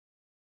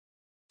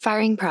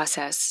Firing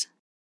process.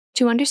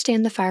 To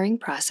understand the firing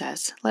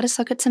process, let us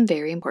look at some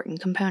very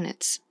important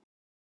components.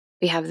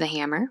 We have the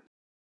hammer,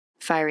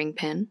 firing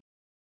pin,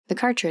 the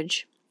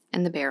cartridge,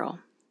 and the barrel.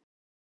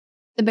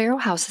 The barrel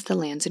houses the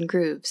lands and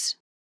grooves.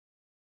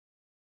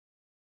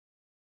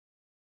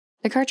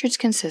 The cartridge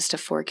consists of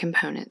 4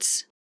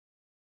 components: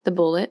 the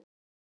bullet,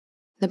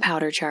 the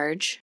powder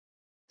charge,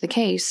 the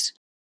case,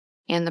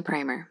 and the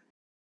primer.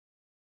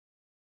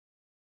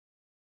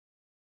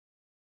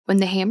 When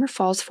the hammer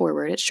falls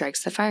forward, it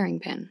strikes the firing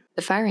pin.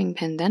 The firing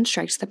pin then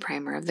strikes the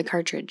primer of the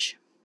cartridge.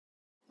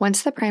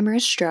 Once the primer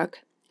is struck,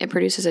 it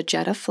produces a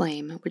jet of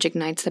flame which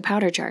ignites the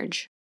powder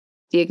charge.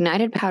 The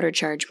ignited powder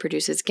charge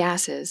produces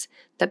gases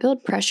that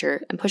build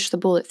pressure and push the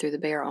bullet through the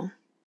barrel.